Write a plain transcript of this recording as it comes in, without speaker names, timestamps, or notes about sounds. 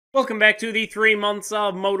Welcome back to the 3 months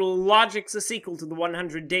of modal logics, a sequel to the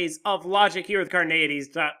 100 days of logic here with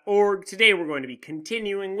Carneades.org. Today we're going to be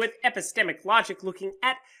continuing with epistemic logic, looking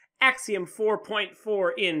at Axiom 4.4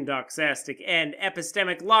 in Doxastic and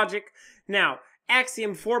epistemic logic. Now,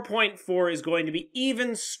 Axiom 4.4 is going to be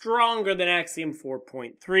even stronger than Axiom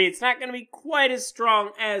 4.3. It's not going to be quite as strong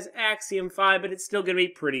as Axiom 5, but it's still going to be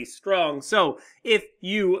pretty strong. So, if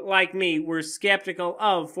you, like me, were skeptical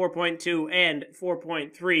of 4.2 and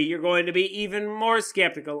 4.3, you're going to be even more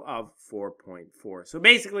skeptical of 4.4. So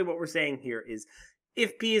basically what we're saying here is,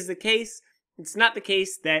 if P is the case, it's not the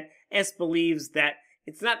case that S believes that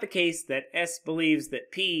S believes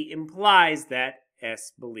that P implies that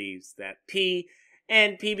S believes that P,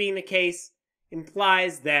 and P being the case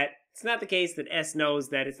implies that it's not the case that S knows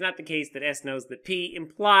that, it's not the case that S knows that P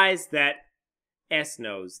implies that S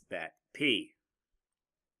knows that P.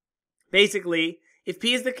 Basically, if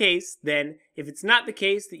P is the case, then if it's not the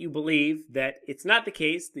case that you believe that it's not the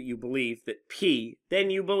case that you believe that P,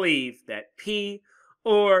 then you believe that P,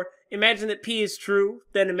 or imagine that P is true,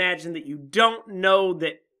 then imagine that you don't know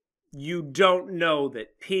that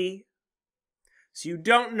P. So you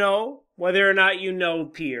don't know whether or not you know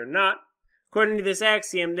P or not. According to this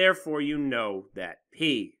axiom, therefore you know that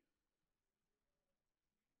P.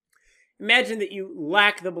 Imagine that you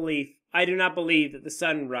lack the belief, I do not believe that the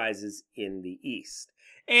sun rises in the east.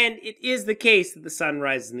 And it is the case that the sun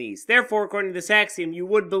rises in the east. Therefore, according to this axiom, you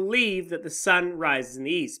would believe that the sun rises in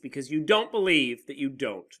the east because you don't believe that you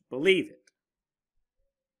don't believe it.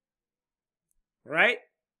 Right?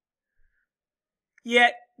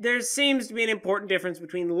 Yet, there seems to be an important difference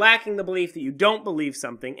between lacking the belief that you don't believe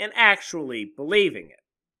something and actually believing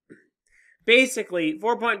it. Basically,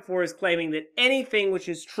 4.4 is claiming that anything which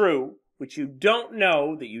is true, which you don't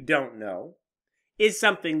know that you don't know, is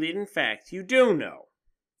something that in fact you do know.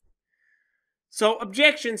 So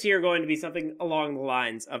objections here are going to be something along the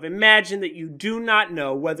lines of, imagine that you do not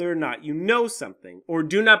know whether or not you know something, or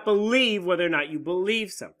do not believe whether or not you believe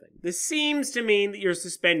something. This seems to mean that you're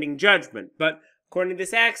suspending judgment, but according to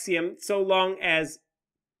this axiom, so long as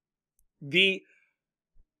the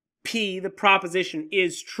P, the proposition,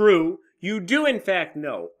 is true, you do in fact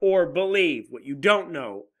know or believe what you don't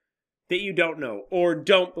know that you don't know, or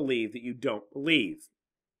don't believe that you don't believe.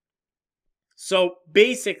 So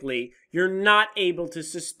basically, you're not able to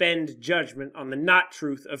suspend judgment on the not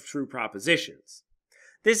truth of true propositions.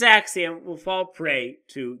 This axiom will fall prey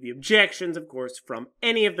to the objections, of course, from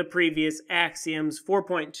any of the previous axioms,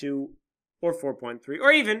 4.2 or 4.3,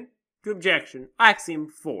 or even to objection, Axiom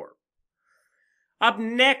 4. Up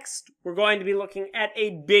next, we're going to be looking at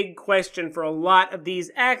a big question for a lot of these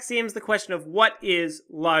axioms, the question of what is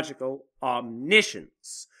logical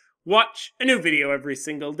omniscience. Watch a new video every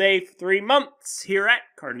single day for 3 months here at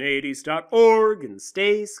Carneades.org, and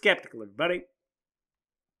stay skeptical, everybody.